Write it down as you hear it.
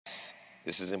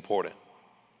This is important.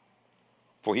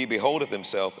 For he beholdeth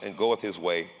himself and goeth his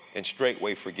way, and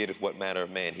straightway forgetteth what manner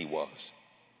of man he was.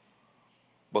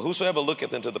 But whosoever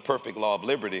looketh into the perfect law of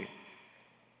liberty,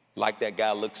 like that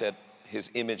guy looks at his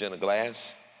image in a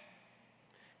glass,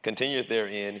 continueth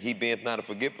therein, he being not a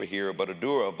forgetful hearer, but a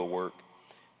doer of the work,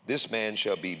 this man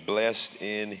shall be blessed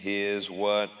in his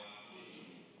what?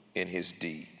 In his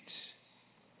deeds.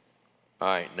 All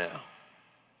right, now,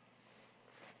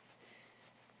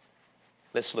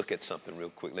 let's look at something real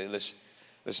quickly. Let's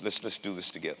do this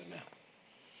together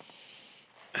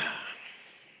now.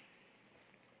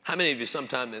 How many of you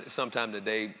sometime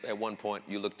today, at one point,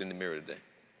 you looked in the mirror today?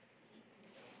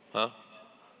 Huh?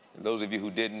 And those of you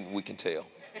who didn't, we can tell.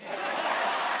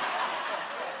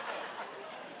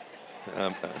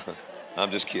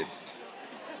 I'm just kidding.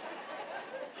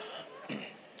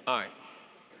 All right.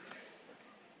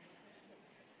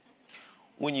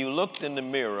 When you looked in the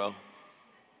mirror,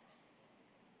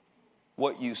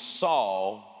 what you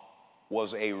saw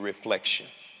was a reflection.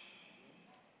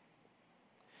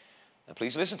 Now,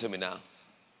 please listen to me now.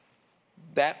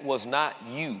 That was not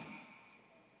you.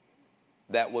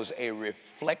 That was a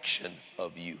reflection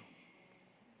of you.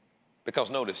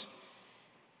 Because notice,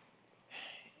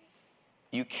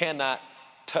 you cannot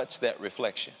touch that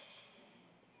reflection.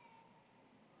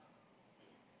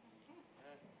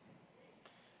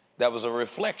 That was a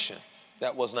reflection.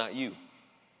 That was not you.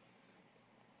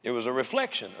 It was a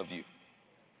reflection of you.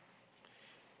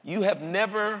 You have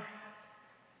never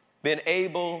been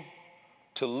able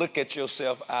to look at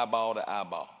yourself eyeball to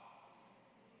eyeball.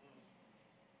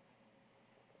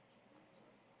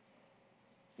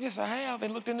 Yes, I have,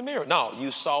 and looked in the mirror. No, you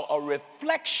saw a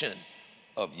reflection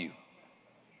of you.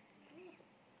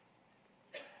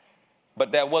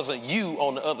 But that wasn't you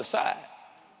on the other side.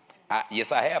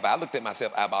 Yes, I have. I looked at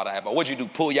myself eyeball to eyeball. What'd you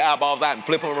do, pull your eyeballs out and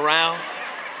flip them around?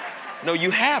 No,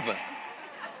 you haven't.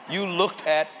 You looked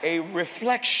at a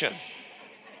reflection.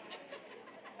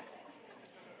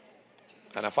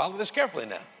 And I follow this carefully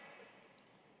now.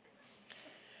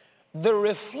 The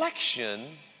reflection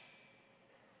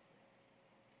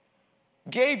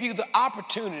gave you the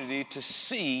opportunity to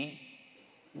see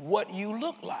what you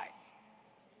look like.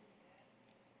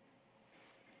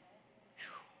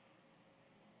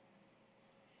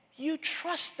 You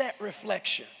trust that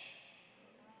reflection.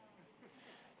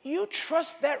 You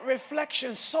trust that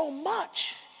reflection so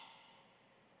much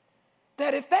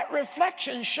that if that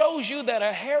reflection shows you that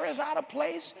a hair is out of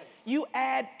place, you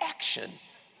add action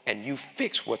and you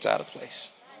fix what's out of place.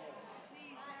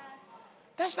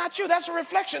 That's not you. That's a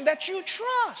reflection that you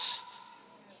trust.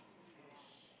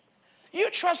 You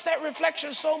trust that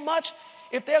reflection so much,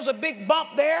 if there's a big bump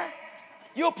there,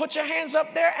 you'll put your hands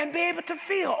up there and be able to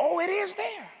feel, oh, it is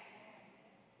there.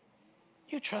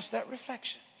 You trust that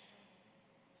reflection.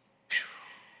 Whew.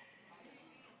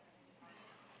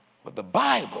 But the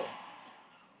Bible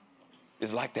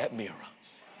is like that mirror.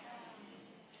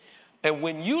 And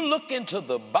when you look into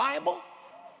the Bible,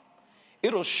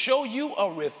 it'll show you a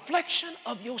reflection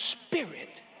of your spirit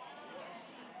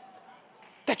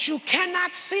that you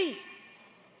cannot see,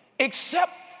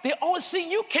 except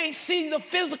you can't see the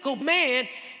physical man.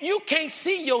 You can't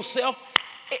see yourself,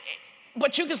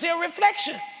 but you can see a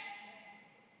reflection.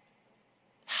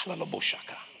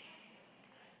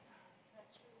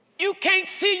 You can't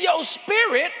see your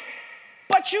spirit,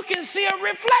 but you can see a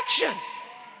reflection.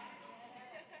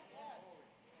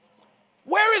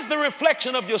 Where is the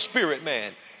reflection of your spirit,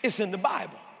 man? It's in the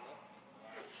Bible.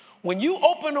 When you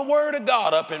open the Word of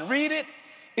God up and read it,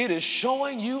 it is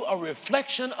showing you a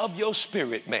reflection of your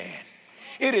spirit, man.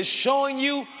 It is showing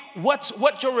you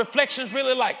what your reflection is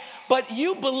really like. But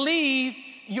you believe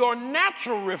your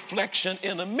natural reflection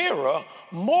in a mirror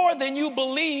more than you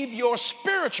believe your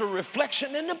spiritual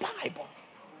reflection in the Bible.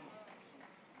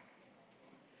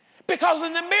 Because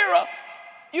in the mirror,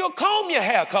 you'll comb your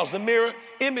hair because the mirror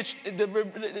image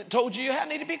told you your hair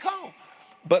need to be combed.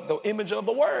 But the image of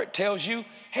the Word tells you,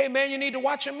 hey, man, you need to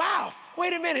watch your mouth.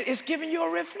 Wait a minute, it's giving you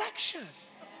a reflection.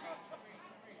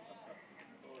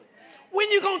 When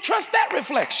you going to trust that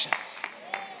reflection?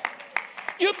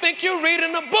 You think you're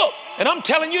reading a book, and I'm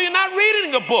telling you, you're not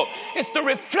reading a book. It's the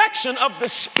reflection of the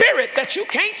Spirit that you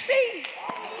can't see.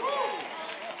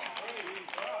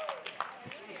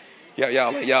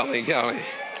 Y'all.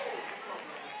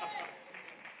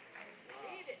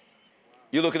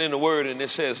 You're looking in the word and it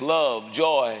says love,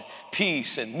 joy,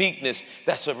 peace, and meekness.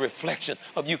 That's a reflection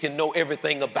of you can know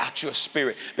everything about your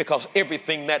spirit, because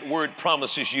everything that word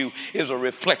promises you is a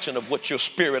reflection of what your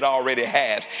spirit already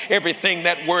has. Everything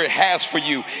that word has for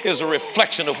you is a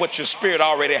reflection of what your spirit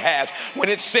already has. When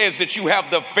it says that you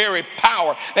have the very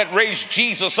power that raised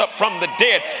Jesus up from the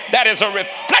dead, that is a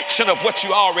reflection of what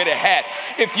you already had.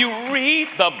 If you read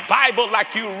the Bible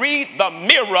like you read the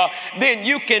mirror, then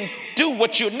you can do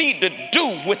what you need to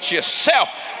do with yourself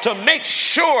to make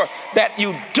sure that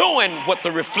you're doing what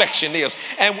the reflection is.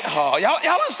 And y'all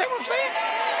understand what I'm saying?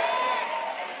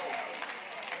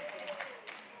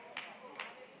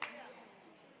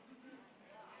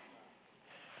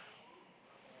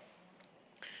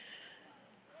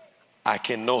 I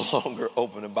can no longer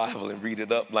open the Bible and read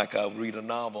it up like I would read a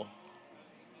novel,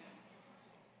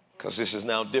 because this is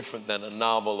now different than a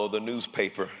novel or the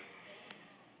newspaper.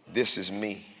 This is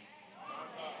me.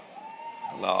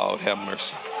 Lord have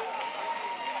mercy.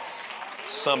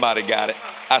 Somebody got it.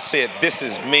 I said, this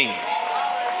is me.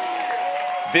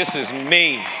 This is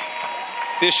me.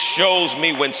 This shows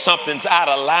me when something's out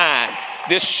of line.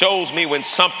 This shows me when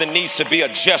something needs to be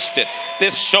adjusted.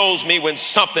 This shows me when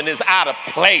something is out of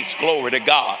place. Glory to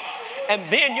God. And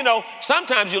then, you know,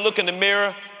 sometimes you look in the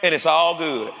mirror and it's all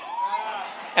good.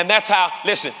 And that's how,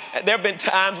 listen, there have been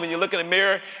times when you look in the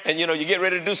mirror and, you know, you get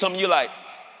ready to do something, you're like,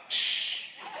 shh.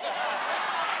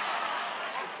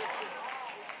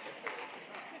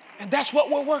 And that's what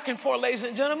we're working for, ladies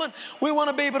and gentlemen. We want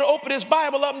to be able to open this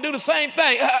Bible up and do the same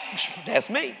thing. That's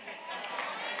me.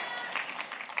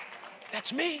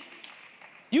 That's me.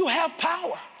 You have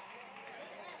power.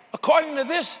 According to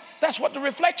this, that's what the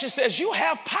reflection says. You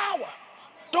have power.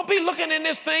 Don't be looking in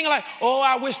this thing like, oh,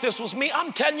 I wish this was me.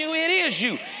 I'm telling you, it is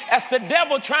you. That's the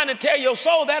devil trying to tell your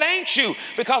soul that ain't you.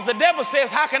 Because the devil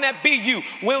says, how can that be you?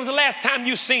 When was the last time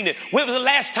you seen it? When was the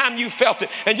last time you felt it?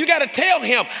 And you got to tell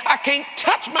him, I can't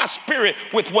touch my spirit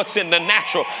with what's in the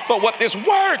natural. But what this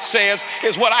word says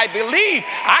is what I believe.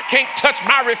 I can't touch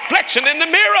my reflection in the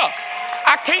mirror.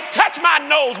 I can't touch my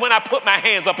nose when I put my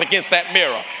hands up against that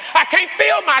mirror. I can't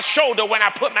feel my shoulder when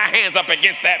I put my hands up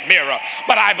against that mirror.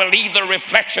 But I believe the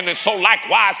reflection is so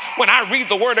likewise when I read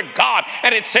the word of God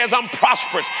and it says I'm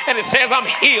prosperous and it says I'm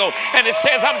healed and it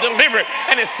says I'm delivered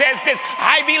and it says this,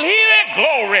 I believe it.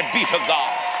 Glory be to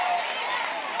God.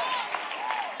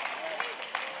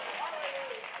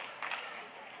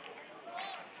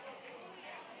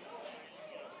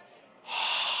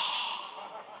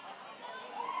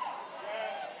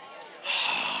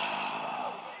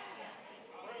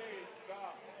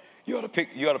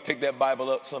 You ought to pick that Bible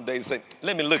up some days and say,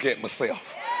 let me look at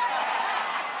myself.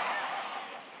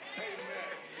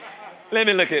 Let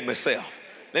me look at myself.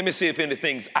 Let me see if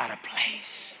anything's out of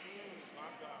place.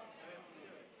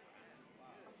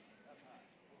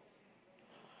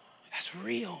 That's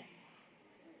real.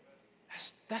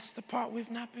 That's the part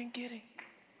we've not been getting.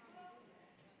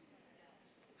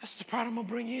 That's the part I'm going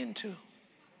to bring you into.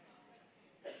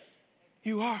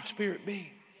 You are a spirit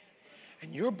being,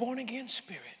 and your born again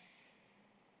spirit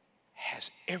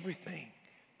has everything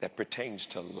that pertains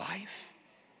to life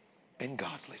and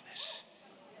godliness.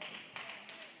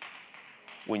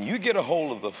 When you get a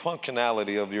hold of the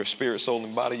functionality of your spirit, soul,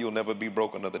 and body, you'll never be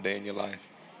broke another day in your life.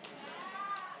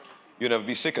 You'll never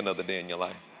be sick another day in your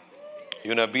life.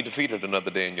 You'll never be defeated another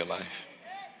day in your life.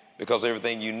 Because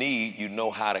everything you need, you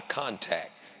know how to contact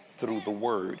through the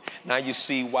word. Now you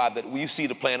see you see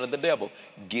the plan of the devil.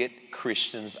 Get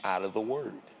Christians out of the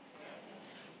word.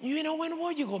 You know, when the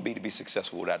world you're going to be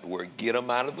successful without the word. Get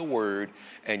them out of the word,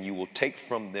 and you will take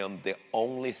from them the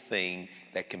only thing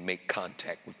that can make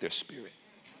contact with their spirit.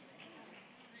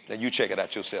 Now you check it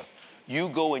out yourself. You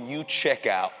go and you check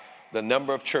out the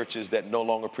number of churches that no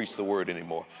longer preach the word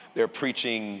anymore. They're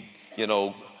preaching, you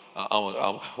know,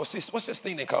 what's this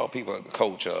thing they call people a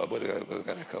coach? What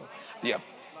kind of coach? Yeah,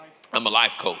 I'm a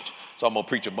life coach. So I'm going to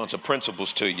preach a bunch of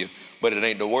principles to you, but it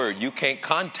ain't the word. You can't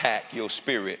contact your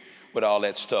spirit with all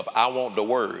that stuff. I want the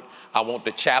word. I want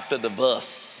the chapter, the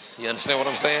verse. You understand what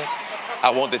I'm saying?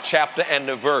 I want the chapter and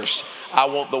the verse. I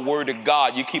want the word of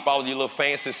God. You keep all of your little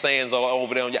fancy sayings all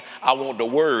over there. I want the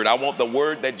word. I want the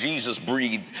word that Jesus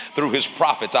breathed through his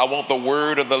prophets. I want the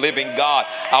word of the living God.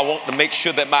 I want to make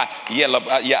sure that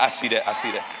I see that. I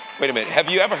see that. Wait a minute. Have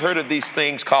you ever heard of these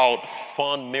things called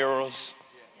fun mirrors?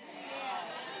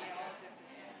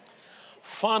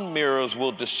 Fun mirrors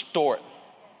will distort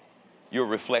your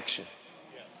reflection.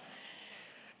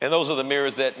 And those are the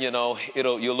mirrors that, you know,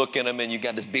 you'll look in them and you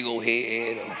got this big old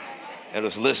head and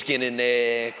this little skinny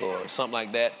neck or something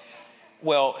like that.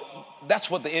 Well,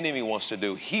 that's what the enemy wants to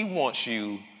do. He wants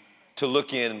you to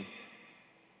look in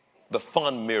the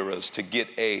fun mirrors to get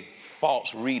a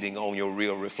false reading on your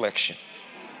real reflection.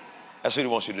 That's what he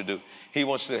wants you to do. He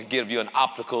wants to give you an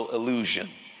optical illusion.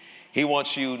 He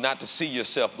wants you not to see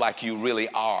yourself like you really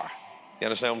are. You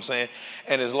understand what I'm saying?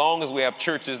 And as long as we have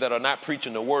churches that are not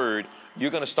preaching the word,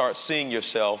 you're going to start seeing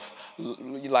yourself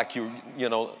like an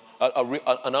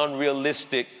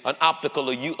unrealistic, an optical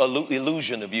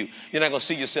illusion of you. You're not going to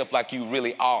see yourself like you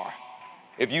really are.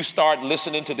 If you start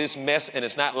listening to this mess and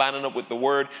it's not lining up with the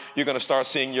word, you're going to start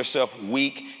seeing yourself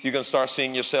weak. You're going to start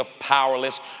seeing yourself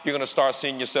powerless. You're going to start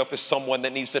seeing yourself as someone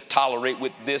that needs to tolerate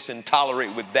with this and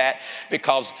tolerate with that,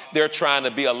 because they're trying to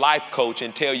be a life coach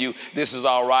and tell you this is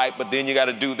all right, but then you got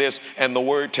to do this, and the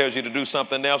word tells you to do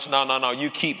something else. No, you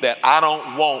keep that. I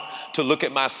don't want to look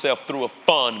at myself through a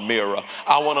fun mirror.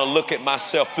 I want to look at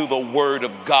myself through the word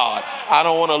of God. I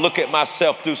don't want to look at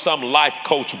myself through some life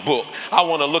coach book. I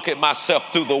want to look at myself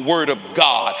through the word of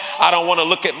God. I don't want to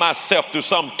look at myself through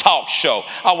some talk show.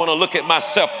 I want to look at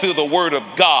myself through the word of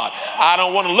God. I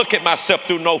don't want to look at myself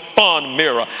through no fun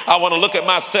mirror. I want to look at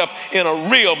myself in a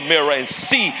real mirror and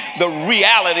see the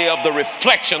reality of the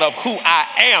reflection of who I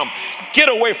am. Get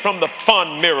away from the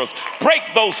fun mirrors. Break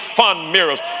those fun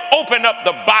mirrors. Open up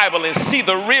the Bible and see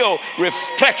the real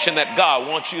reflection that God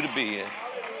wants you to be in.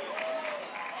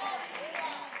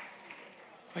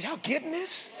 Are y'all getting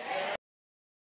this?